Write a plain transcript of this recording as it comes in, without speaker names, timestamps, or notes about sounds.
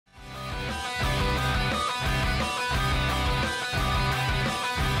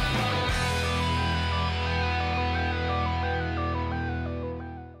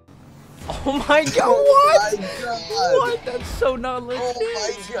Oh my god, what? Oh my god. What? That's so not legit.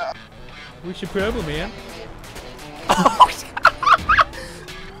 Oh my god. What's your problem, man?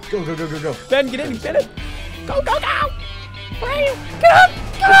 Go, go, go, go, go. Ben, get in, get in. Go, go, go. Blaine, get up,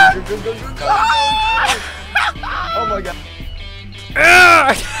 get up. Go, go, go, go, go. Oh my god.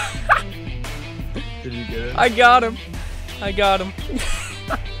 Did you get it? I got him. I got him.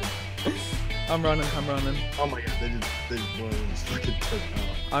 I'm running, I'm running. Oh my god, they just fucking took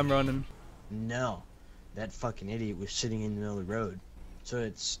off. I'm running. No, that fucking idiot was sitting in the middle of the road. So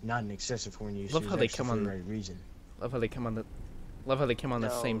it's not an excessive horn use. Love how they come on the right reason. Love how they come on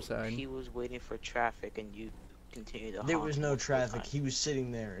the same side. He was waiting for traffic and you continued to There honk was no multiple traffic. times. He was sitting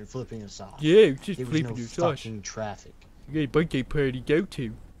there and flipping us off. Yeah, just there was flipping no your sauce. fucking traffic. You got a birthday party to go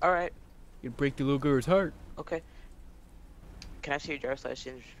to. Alright, You break the little girl's heart. okay. Can I see your driver's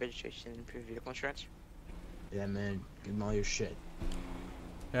license, registration, and proof of vehicle insurance? Yeah, man. Give him all your shit.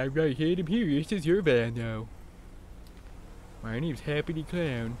 Alright, hand him here. This is your van now. My name's Happy the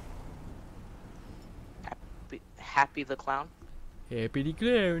Clown. Happy the Clown? Happy the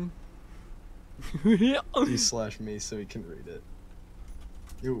Clown. He/me so he can read it.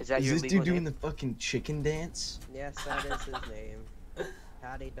 Yo, Is that your this legal dude doing name? the fucking chicken dance? Yes, that is his name.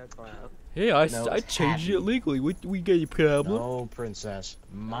 Howdy the Clown. Hey, No, I it's changed Happy. it legally. What, we got a problem? No, princess.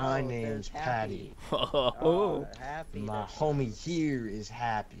 My No, name's there's Patty. Oh. Happy. My the homie here is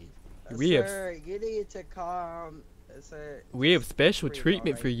Happy. We have- Sir, you need to calm. Sir, We have special Pretty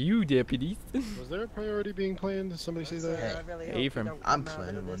treatment alright. for you, deputies. Was there a priority being planned? Did somebody say sir, that? I really Hey, hope you from- don't I'm come out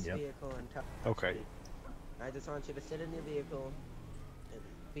planning of one, this yep. vehicle and tell- Okay. I just want you to sit in your vehicle and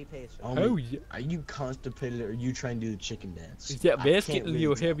be patient. Homie, Oh, yeah. are you constipated or are you trying to do the chicken dance? Is that I basket can't a really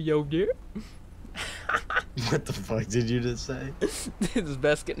little tell. heavy over there? What the fuck did you just say? Is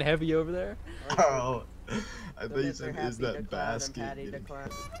basket getting heavy over there? Oh, I So thought you Mr. said, Happy is the that Clown and basket? Patty the getting- Clown.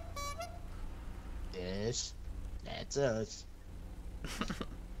 Yes, that's us.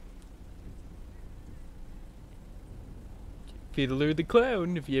 Fiddler the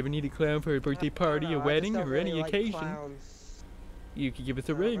Clown. If you ever need a clown for a birthday party, No, a I just wedding, don't or really any like occasion, clowns. you can give us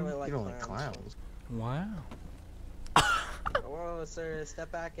a I don't ring. really You don't like clowns. clowns. Wow. Whoa, sir,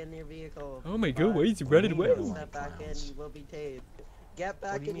 step back in your vehicle. Oh my god, why is he What do running you away? mean? don't Step like back in, clowns? you will be tased. Get What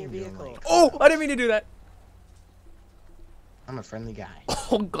back do you in your mean you don't vehicle. like Oh, I didn't mean to do that. I'm a friendly guy.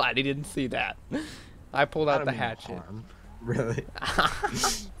 Oh, glad he didn't see that. I pulled I out don't the mean no hatchet. harm. Really?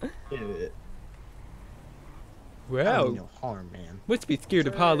 Idiot. I don't Wow. mean no harm, man. Must be scared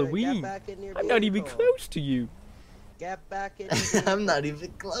of Sir, Halloween. Get back in your I'm not even vehicle. close to you. Get back in your vehicle. I'm not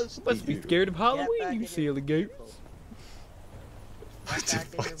even close to Must be you. scared of Get Halloween, back you in your silly goat. vehicle. What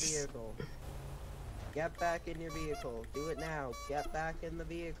Get the back in your fuck? vehicle. Get back in your vehicle. Do it now. Get back in the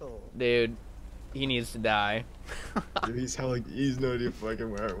vehicle. Dude, he needs to die. Dude, he's no idea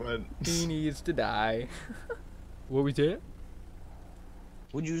fucking where it went. He needs to die. What was that?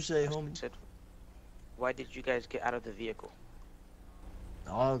 What'd you say, I homie? said, why did you guys get out of the vehicle?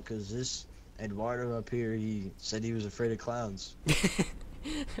 Oh, cause this Eduardo up here, he said he was afraid of clowns.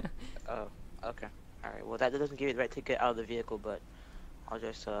 Oh, okay. Alright, well that doesn't give you the right to get out of the vehicle, but I'll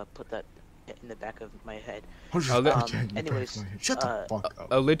just put that in the back of my head. I'll let- anyways, shut the fuck up.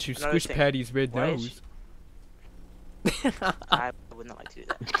 I'll let you Another squish thing. Patty's red Why is- nose. I would not like to do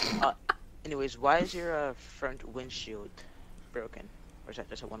that. Anyways, why is your front windshield broken? Or is that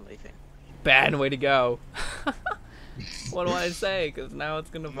just a one-way thing? Bad way to go. What do I say? Because now it's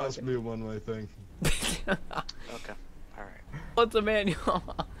gonna Must fucking. be a one-way thing. Okay. Alright. What's a manual?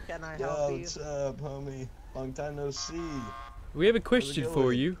 Can I Yo, help you? what's up, homie? Long time no see. We have a question for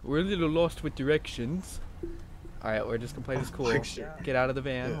going? you. We're a little lost with directions. Alright, we're just gonna play this cool. Like shit. Get out of the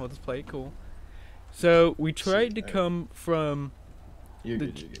van. Yeah. We'll just play it cool. So, we tried to alright. come from You're the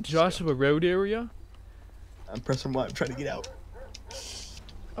good, you're good. Joshua Road area. I'm pressing Y. I'm trying to get out.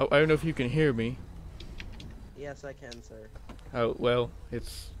 Oh, I don't know if you can hear me. Yes, I can, sir. Oh, well,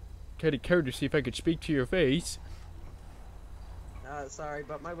 it's kind of courtesy if I could speak to your face. Sorry,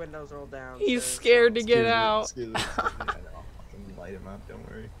 but my window's rolled down. He's sir, scared to so- get out. Excuse me. Yeah, no, I'll fucking light him up. Don't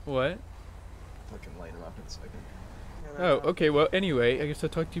worry. What? Fucking light him up in a second. Can I Oh, help okay, well, anyway, I guess I'll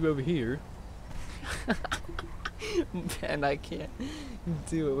talk to you over here. And I can't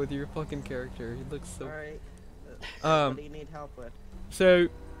do it with your fucking character. He looks you? so... Alright. Um, What do you need help with? So,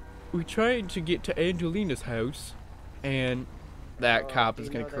 we tried to get to Angelina's house, and that cop do is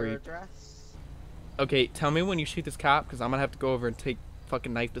you gonna know their creep. address? Okay, tell me when you shoot this cop, because I'm gonna have to go over and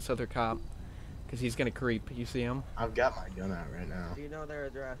fucking knife this other cop. Because he's gonna creep. You see him? I've got my gun out right now. Do you know their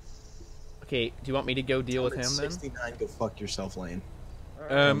address? Okay, do you want me to go deal with him then? 69. Go fuck yourself, Lane.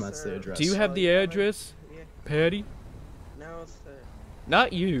 Alright, Um, that's the sir. address. Do you have Oh, the you haven't- address, yeah. Patty? No, sir.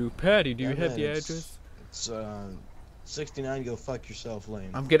 Not you, Patty. Do you Yeah, have man, the it's- address? It's 69. Go fuck yourself, Lane.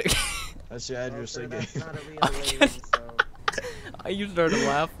 I'm gonna. That's the address Sir, I that's gave. not a real I'm lane, gonna- so... You started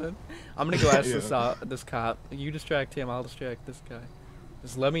laughing. I'm gonna go ask Yeah. this cop. You distract him. I'll distract this guy.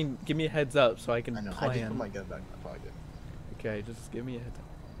 Just give me a heads up so I can I know. I plan. just put my gun back in my pocket. Okay, just give me a heads up.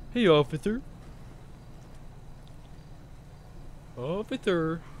 Hey, officer.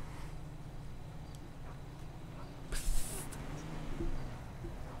 Officer.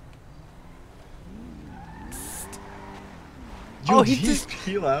 Oh, he just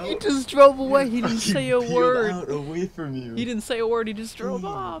peel out. he just drove away. He didn't Fucking say a peel word. out away from you. He didn't say a word. He just drove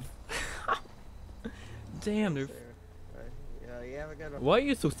Damn. off. Damn, they're. Sir. Yeah, you have a good one. Why are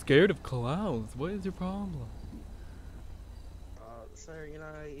you so scared of clowns? What is your problem? Sir, you know,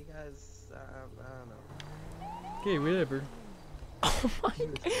 you guys, I don't know. Okay, whatever. Oh my.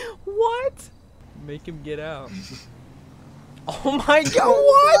 What? Make him get out. Oh my god,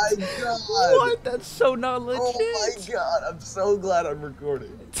 what? my god! What? That's so not legit. Oh my god! I'm so glad I'm recording.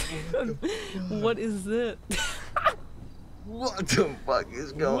 What is that? What the fuck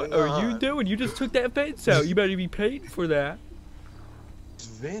is going What are on? you doing? You just took that fence out. You better be paid for that. It's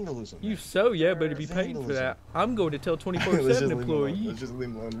vandalism. You man. better be paid for that. I'm going to tell Let's just 24/7 leave him alone. employee. Let's just leave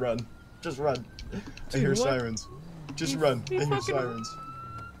him alone. Run. Just run. I Dude, hear what? sirens. Just He- run. he I hear fucking- sirens.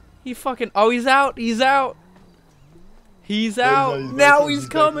 He fucking. Oh, he's out. He's out. He's No, out. he's back Now in, he's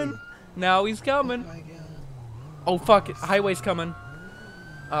back coming. in. Now he's Oh coming. my god. Oh fuck it. Highway's coming.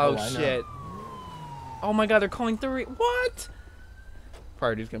 Oh, Oh, I know. shit. Oh my god, they're calling 3. What?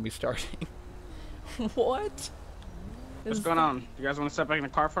 Party's gonna be starting. What? What's Is going that- on? You guys want to step back in the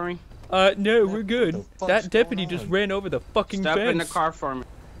car for me? No, we're good. the fuck's That deputy going just on? ran over the fucking Step fence. in the car for me.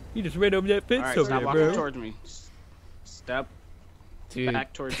 He just ran over that fence Alright, over stop there, walking bro. towards me. Step Dude,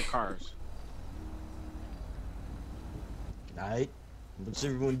 back towards the cars. Alright. What's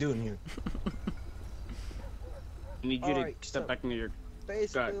everyone doing here? I need you Alright, to step so- back into your...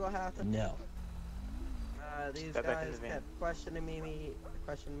 Basically, what happened? No. These Step back in guys the van. kept questioning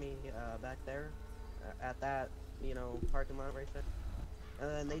me back there, at that, you know, parking lot right there. And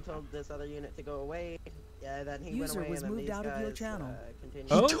then they told this other unit to go away. Yeah, then he went User away, was and then moved these out of your guys, channel.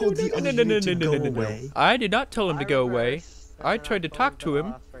 continued. Oh, told the other no, unit to go no. away. I did not tell him to I go away. reversed, and I then tried to pulled talk to him.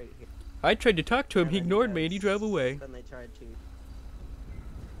 off right here. I tried to talk to him. And He then ignored me and he guys- drove away. Then they tried to.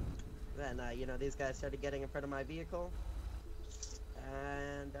 Then, you know, these guys started getting in front of my vehicle.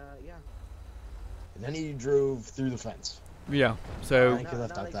 And, yeah. And then he drove through the fence. Yeah, so I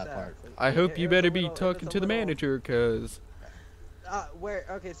left out that part. I hope you It was a better be little- it talking was to a the little- manager, cause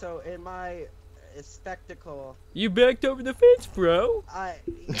Okay, so in my spectacle, you backed over the fence, bro.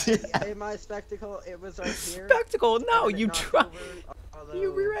 in my spectacle, it was right here. Spectacle, no, and it you knocked tried. over, You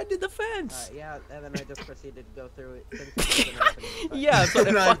although, rear-ended the fence. yeah, and then I just proceeded to go through it. Since it wasn't opening, but- Yeah, so they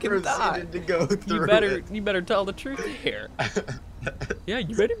And I fucking proceeded died. to go through You better tell the truth here. Yeah,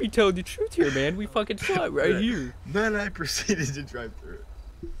 you better be telling the truth here, man. We fucking saw it right here. Then I proceeded to drive through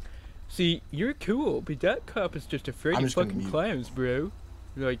it. See, you're cool, but that cop is just afraid I'm of just gonna fucking mute. clowns, bro.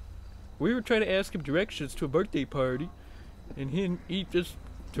 Like, we were trying to ask him directions to a birthday party, and he just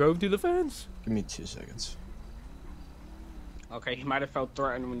drove through the fence. Give me 2 seconds. Okay, he might have felt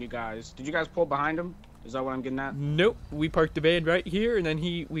threatened when you guys... Did you guys pull behind him? Is that what I'm getting at? Nope, we parked the van right here, and then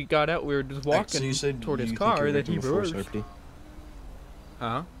we got out. We were just walking so you said toward his you think car, you're then he victim of forced reversed. RP?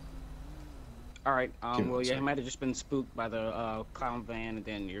 Huh? Alright, Give me well, one yeah, he sec. might have just been spooked by the clown van and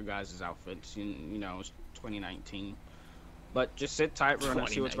then your guys' outfits. You know, it's 2019. But just sit tight, we're gonna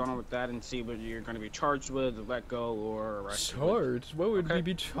see what's going on with that and see what you're gonna be charged with, let go, or arrested with. Charged? What would we Okay.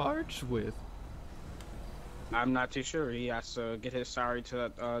 be charged with? I'm not too sure. He has to get his salary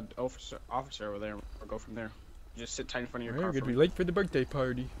to that officer over there or go from there. Just sit tight in front of your We're car. gonna for be me. late for the birthday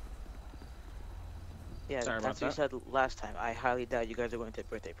party. Yeah, Sorry that's about what you said last time. I highly doubt you guys are going to a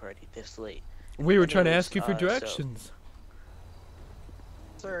birthday party this late. We were trying to Anyways, ask you for so- directions.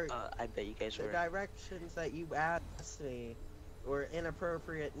 Sir, I bet you guys the were. directions that you asked me were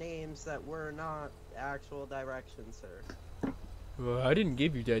inappropriate names that were not actual directions, sir. Well, I didn't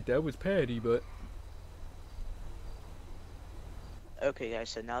give you that. That was Patty, but Okay, guys.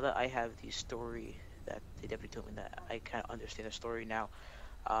 So now that I have the story that the deputy told me, that I kind of understand the story now.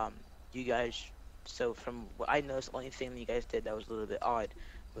 You guys. So from what I noticed, the only thing that you guys did that was a little bit odd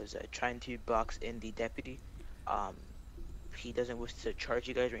was trying to box in the deputy. He doesn't wish to charge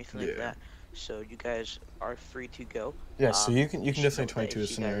you guys or anything like Yeah. that. So you guys are free to go. Yeah, so you can just definitely know that 22 a if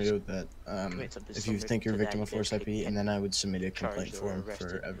you scenario that commit something if you similar think you're a to victim that, of you forced guys IP, could and then I would submit a charged complaint or form for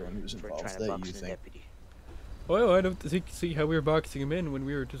arrested everyone who's for involved trying to that box you in the think. deputy. well, I don't see how we were boxing him in when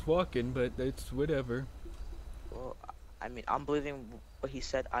we were just walking, but it's whatever. Well, I mean, I'm believing what he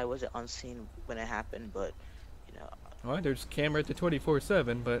said. I wasn't on scene when it happened, but you know. Well, there's a camera at the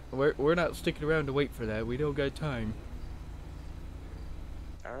 24/7, but we're not sticking around to wait for that. We don't got time.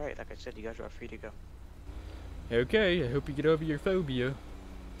 All right, like I said, you guys are free to go. Okay, I hope you get over your phobia.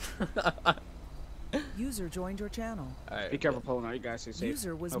 User joined your channel. Alright, Be careful pulling out. You guys stay safe.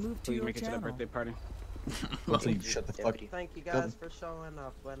 User was moved to Hopefully you your make it to channel. that birthday party. Hopefully you shut the fuck. Deputy. Thank you guys for showing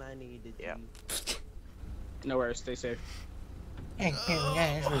up when I needed Yeah. you. No worries. Stay safe. Hey, you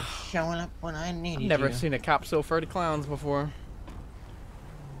guys were showing up when I needed Never you. seen a cop so afraid of clowns before.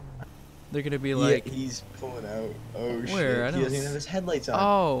 They're gonna be like, yeah, he's pulling out. Oh shit! Where? I He don't doesn't even have his headlights on.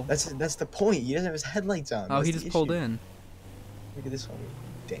 oh, That's the point. He doesn't have his headlights on. oh, That's he the just pulled issue. in. Look at this one.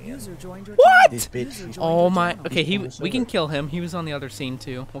 Damn. User joined your What? channel. This bitch. User joined Oh your my. channel. Okay, He's pulling us we can over. kill him. He was on the other scene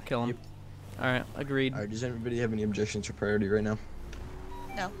too. We'll kill him. Yep. All right, agreed. All right. Does anybody have any objections for priority right now?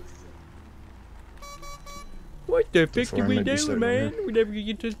 No. What the fuck Before are I we might be doing, starting man? over. We never gonna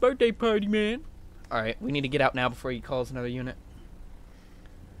get to this birthday party, man. All right, we need to get out now before he calls another unit.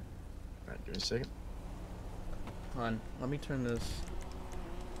 All right. Give me a second. Hold on, let me turn this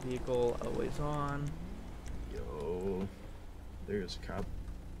vehicle always on. Yo. There goes a cop.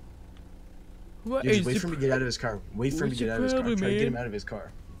 What Dude, just is wait the for him to get out of his car. Wait for him to what's get the out of his car. problem, Try to get him man? out of his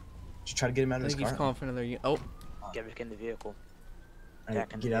car. Just try to get him out I of his think he's car. calling for another unit. Oh, Get back in the vehicle. All back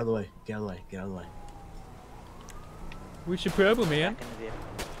right, in get the out of the way. Get out of the way. Get out of the way. what's your problem, man? Back in the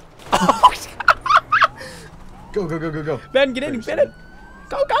vehicle. Go, go, go, go, go. Ben, get in, Better get in.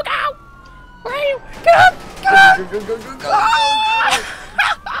 stop. Go, go, go! Where are you? Get up! Get up! Go, go, go, go, go.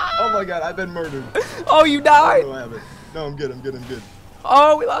 Oh my god, I've been murdered. Oh, you I died! don't know what happened. No, I'm good, I'm good, I'm good.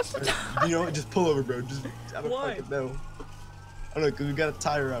 Oh, we lost the You know what? Just pull over, bro. Just, I don't Why? fucking know. I don't know, because we got a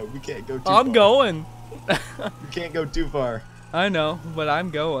tire out. We can't go too far. I'm going. We can't go too far. I know, but I'm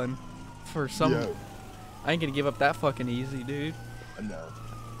going. For some... Yo, I ain't gonna give up that fucking easy, dude. I know.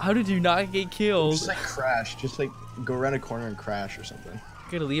 How did you not get killed? Just like crash. Just like go around a corner and crash or something.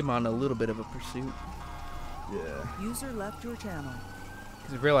 Gotta leave him on a little bit of a pursuit. Yeah. User left your channel.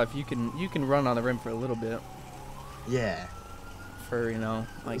 Because in real life, you can run on the rim for a little bit. Yeah. For, you know,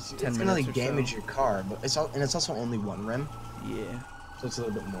 like It's 10 gonna minutes like or damage so. your car, but it's also only one rim, Yeah. so it's a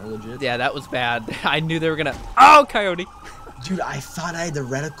little bit more legit. Yeah, that was bad. I knew they were gonna... Oh, coyote! Dude, I thought I had the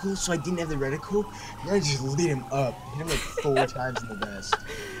reticle, so I didn't have the reticle. And I just lit him up. Hit him like 4 times in the vest.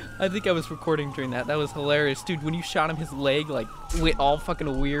 I think I was recording during that. That was hilarious. Dude, when you shot him, his leg, like, went all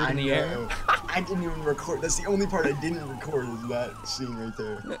fucking weird in the air. know. I didn't even record. That's the only part I didn't record is that scene right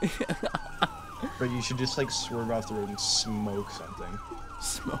there. But you should just like swerve off the road and smoke something.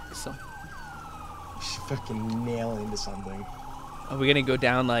 Smoke some. You should fucking nail into something. Are we gonna go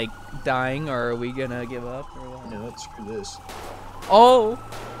down, like, dying, or are we gonna give up, or what? No, let's screw this. Oh!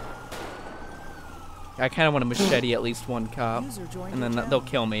 I kind of want to machete at least one cop, User joined and your then channel. they'll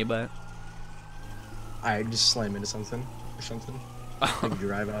kill me, but... Alright, just slam into something or something. Like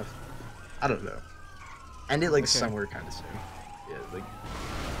drive off. I don't know. End it like Okay. somewhere kind of soon. Yeah, like.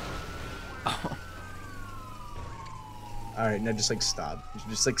 Alright, now just like stop.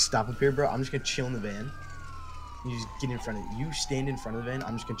 Just like stop up here, bro. I'm just gonna chill in the van. You just get in front of it. You stand in front of the van.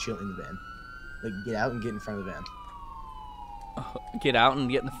 I'm just gonna chill in the van. Like get out and get in front of the van. Get out and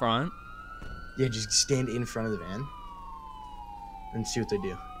get in the front. Yeah, just stand in front of the van. And see what they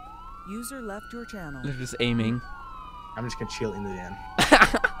do. User left your channel. They're just aiming. I'm just gonna chill in the van.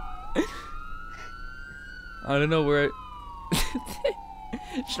 I don't know where...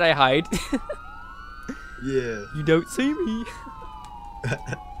 Should I hide? Yeah. You don't see me.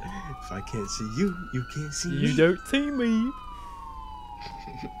 If I can't see you, you can't see me. You don't see me.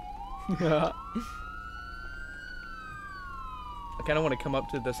 I kind of want to come up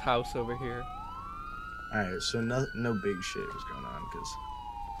to this house over here. Alright, so no big shit was going on, because...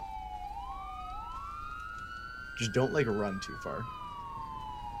 Just don't, like, run too far.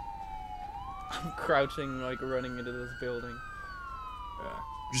 I'm crouching, like, running into this building.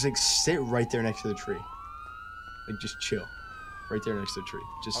 Just, like, sit right there next to the tree. Like, just chill. Right there next to the tree.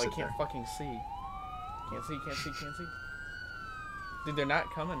 Just Oh, I sit can't there. fucking see. Can't see, can't see, can't see. Dude, they're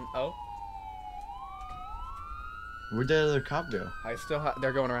not coming. Oh, Where'd that other cop go? I still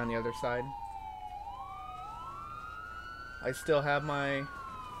they're going around the other side. I still have my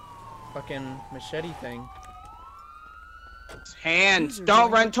fucking machete thing. Hands! User Don't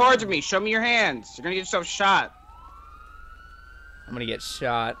joined run your towards channel. me! Show me your hands! You're gonna get yourself shot. I'm gonna get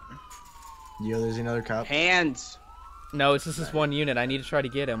shot. Yo, there's another cop. Hands! No, it's just this one unit. I need to try to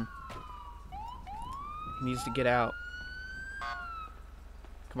get him. He needs to get out.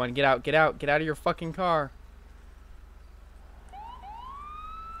 Come on, get out, get out, get out of your fucking car.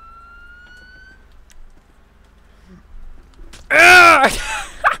 Ah!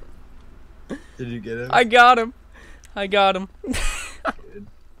 you get him? I got him. I got him. Good.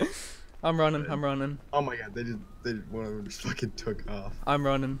 I'm running. Good. I'm running. Oh my god, one of them just fucking took off. I'm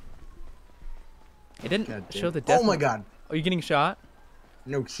running. It didn't God damn. show the death. Oh my god. Are you getting shot?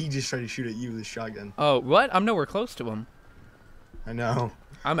 No, he just tried to shoot at you with a shotgun. Oh, what? I'm nowhere close to him. I know.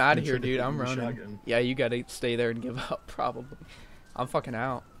 I'm out of He here, tried to dude. hit I'm you with a running. shotgun. Yeah, you gotta stay there and give up, probably. I'm fucking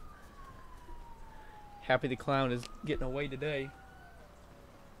out. Happy the clown is getting away today.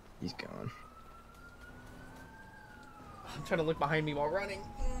 He's gone. I'm trying to look behind me while running.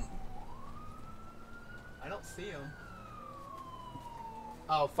 I don't see him.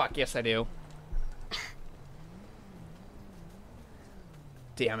 Oh, fuck. Yes, I do.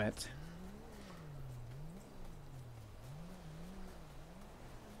 Damn it.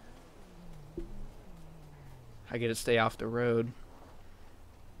 I gotta stay off the road.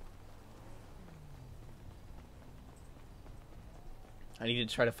 I need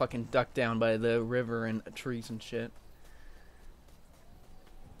to try to fucking duck down by the river and trees and shit.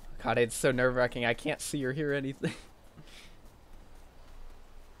 God, it's so nerve-wracking. I can't see or hear anything.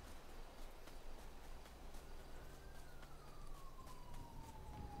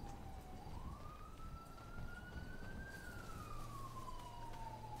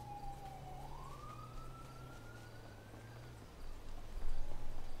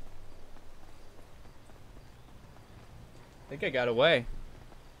 I think I got away.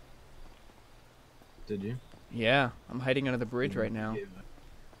 Did you? Yeah, I'm hiding under the bridge right now. Yeah.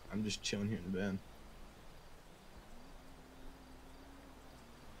 I'm just chilling here in the van.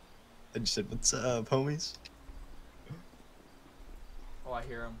 I just said, what's up, homies? Oh, I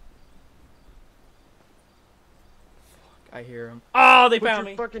hear him. Fuck, I hear him. Oh, they found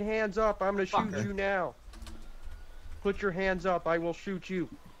me. Put your fucking hands up. I'm gonna shoot Fucker. you now. Put your hands up. I will shoot you.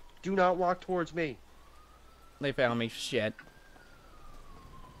 Do not walk towards me. They found me. Shit.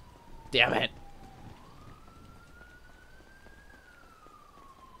 Damn it.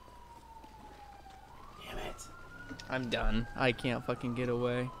 Damn it. I'm done. I can't fucking get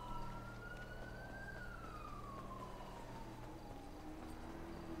away.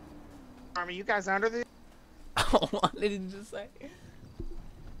 Are you guys under the? Oh, what did you just say?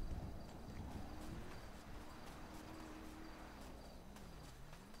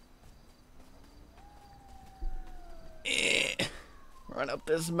 Run up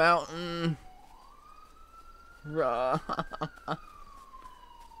this mountain. Run.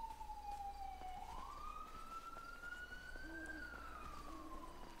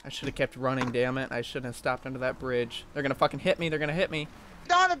 I should have kept running, damn it. I shouldn't have stopped under that bridge. They're gonna fucking hit me. They're gonna hit me.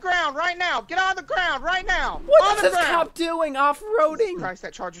 Get on the ground right now! Get on the ground right now! What on is the this ground! cop doing? Off-roading? Christ,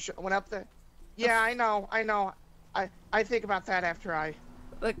 that charger went up there. Yeah, I know. I think about that after I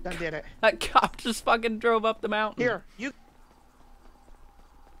That, done did it. that cop just fucking drove up the mountain. Here, you.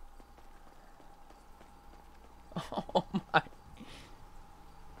 Oh my.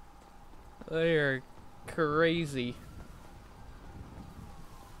 They are crazy.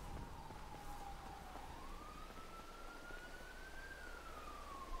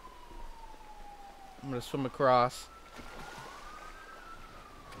 I'm gonna swim across.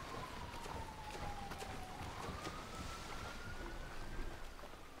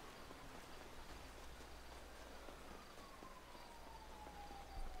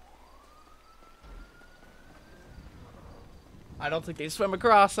 I don't think they swim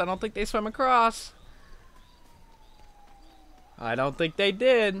across. I don't think they swim across. I don't think they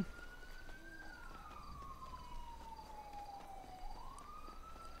did.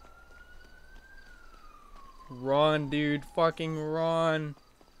 Run, dude. Fucking run.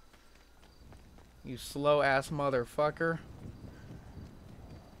 You slow ass motherfucker.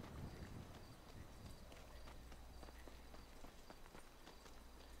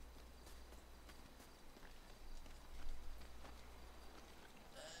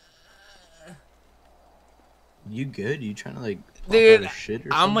 You good? You trying to like pop Dude, out of shit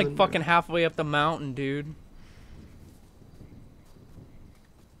or I'm like something, fucking or- halfway up the mountain, dude.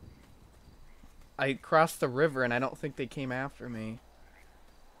 I crossed the river and I don't think they came after me.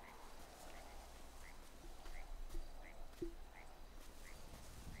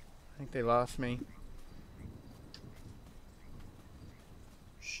 I think they lost me.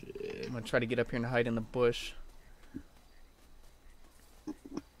 Shit. I'm gonna try to get up here and hide in the bush.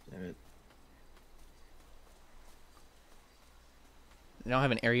 Damn it. They don't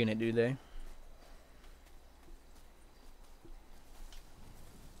have an air unit, do they?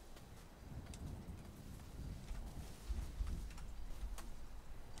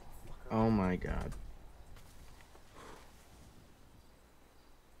 Oh my god.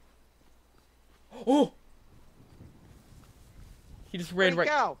 Oh! He just ran Where'd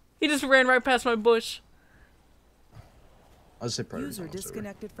he right. go? He just ran right past my bush. I'll say priority's User almost over.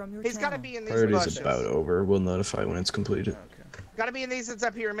 disconnected from your He's channel. got to be in these Priority's bushes. about over. We'll notify when it's completed. Got to be in these that's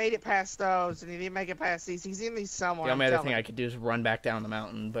up here. Made it past those, and he didn't make it past these. He's in these somewhere. The only I'm other telling thing I you. could do is run back down the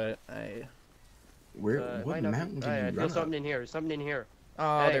mountain, but I... Where? It What might not be- mountain did I you feel run something up? in here. Something in here.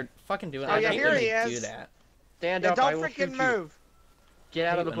 Oh, Hey. they're fucking doing Oh, I yeah, hate here when he they do is. that. Stand Yeah, up. I don't will freaking shoot you. move. Get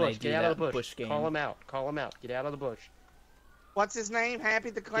out of Hate the when they bush. do Get out of that the bush. bush game. Call him out. Call him out. Get out of the bush. What's his name? Happy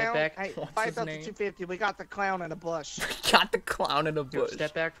the Clown? back. Hey, What's fight his up to name? 250. We got the clown in a bush. Got the clown in a Yo, bush.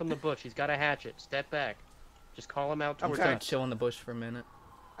 step back from the bush. He's got a hatchet. Step back. Just call him out I'm towards just gonna us. chill in the bush for a minute.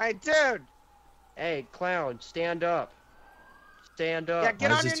 Hey, dude. Hey, clown, stand up. Stand up. Yeah,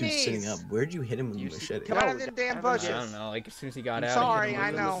 get Why on is this your dude sitting knees. up? Where'd you hit him with You your see- machete? Come out of No, them damn I bushes. I don't know. Like as soon as he got I'm out, sorry, he hit I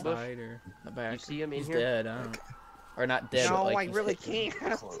him in know. the side or the back. You see him in He's here? dead. I don't. Or not dead. No, but like I he's really hit.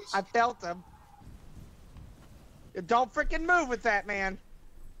 can't. Close. I felt him. Don't freaking move with that, man.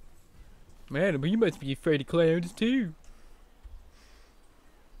 Man, you must be afraid of clowns too.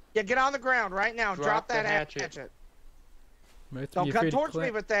 Yeah, get on the ground right now. Drop Drop the that hatchet. hatchet. Must Don't be come afraid of towards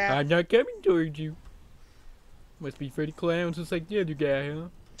me with that. I'm not coming towards you. Must be afraid of clowns just like the other guy, huh?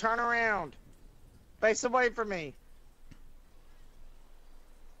 Turn around. Face away from me.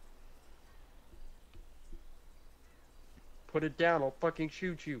 Put it down. I'll fucking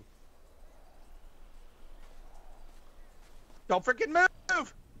shoot you. Don't freaking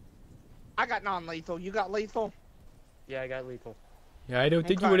move. I got non-lethal. You got lethal? Yeah, I got lethal. Yeah, I don't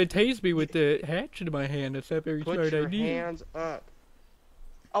think you Okay. would have tased me with the hatchet in my hand. That's not very Put smart your idea. hands up.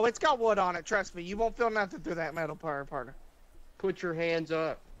 Oh, it's got wood on it. Trust me. You won't feel nothing through that metal partner. Put your hands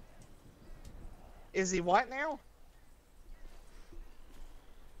up. Is he what now?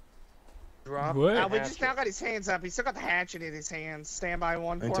 Drop What? the We just hatchet. now got his hands up. He's still got the hatchet in his hands. Stand by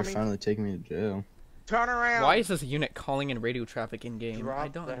one Thanks for for me. finally taking me to jail. Turn around. Why is this unit calling in radio traffic in game? I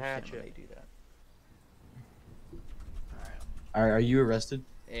Drop don't the understand why hatchet. they do that. Are you arrested?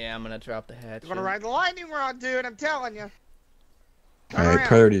 Yeah, I'm gonna drop the hatchet. You're gonna ride the lightning rod, dude. I'm telling you. Turn Alright, around.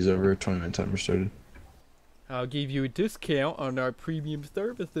 priority's over. 20-minute timer started. I'll give you a discount on our premium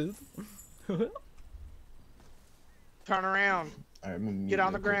services. Turn around. Alright, I'm gonna mute Get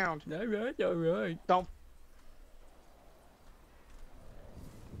on the real quick. ground. Alright, alright.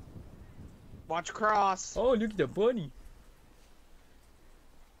 Watch cross. Oh, look at the bunny.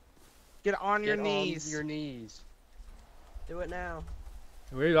 Get on your Get knees. on your knees. Do it now.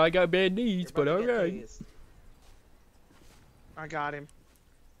 Well, I got bad knees, You're but about to get alright. tased. I got him.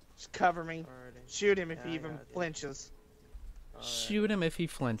 Just cover me. Alrighty. Shoot him if Yeah, he I even got you. flinches. Shoot him if he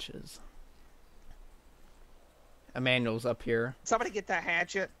flinches. Emmanuel's up here. Somebody get that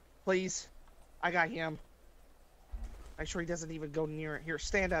hatchet, please. I got him. Make sure he doesn't even go near it. Here,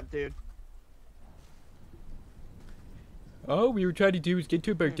 stand up, dude. All we were trying to do was get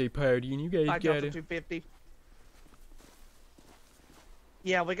to a birthday party, and you guys I got jumped to it. 250.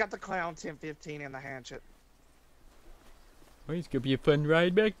 Yeah, we got the clown 1015 and the hatchet. Well, it's gonna be a fun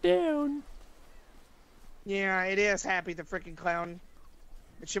ride back down. Yeah, it is Happy the freaking clown.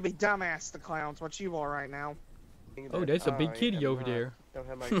 It should be dumbass the clowns. What you are right now. Oh, that's a big I kitty am over not- there. Don't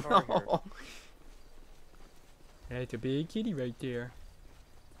have my car here. That's a big kitty right there.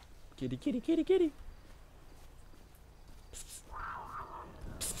 Kitty, kitty, kitty, kitty.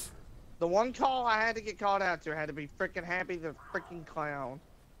 The one call I had to get called out to had to be freaking Happy the freaking clown.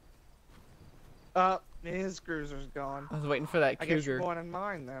 His cruiser's gone. I was waiting for that I guess you're cougar. going in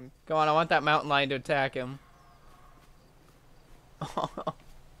mine then. Go on, I want that mountain lion to attack him.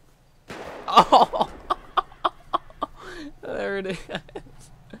 Oh. There it is.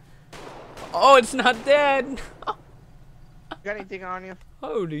 Oh, it's not dead. Got anything on you?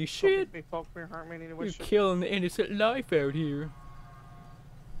 Holy shit. Me, poke me, hurt me in any way, You're shape. killing the innocent life out here.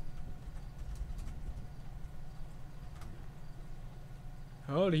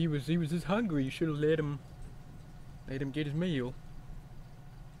 Oh, he was just hungry. You should have let him get his meal.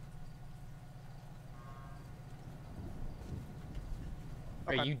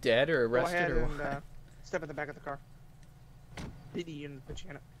 Are Okay. you dead or Go arrested ahead or and what? step in the back of the car. PD and put you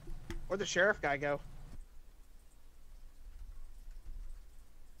in it. Where'd the sheriff guy go?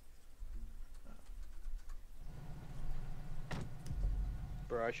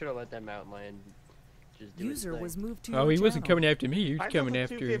 Bro, I should have let that mountain lion just do his User thing. was moved to Oh, your he wasn't channel. coming after me. He was I coming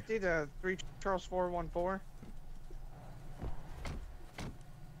jumped after. from 250 to 3 Charles 414.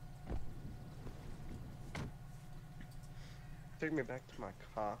 Take me back to my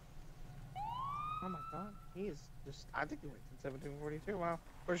car. Oh my god, he is just. I think he went to 1742. Wow.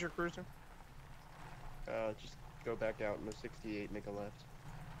 Where's your cruiser? Just go back out in the 68, make a left.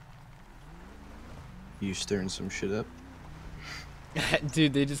 You stirring some shit up?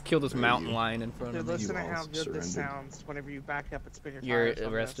 Dude, they just killed this mountain lion in front Dude, of me. listen to You how all good this surrendered. sounds whenever you back up and spin your You're tires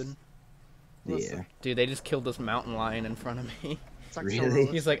on arrested? this. Yeah. Listen, Dude, they just killed this mountain lion in front of me. it's like Really? so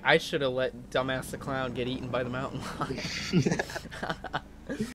realistic. He's like, I should have let dumbass the clown get eaten by the mountain lion.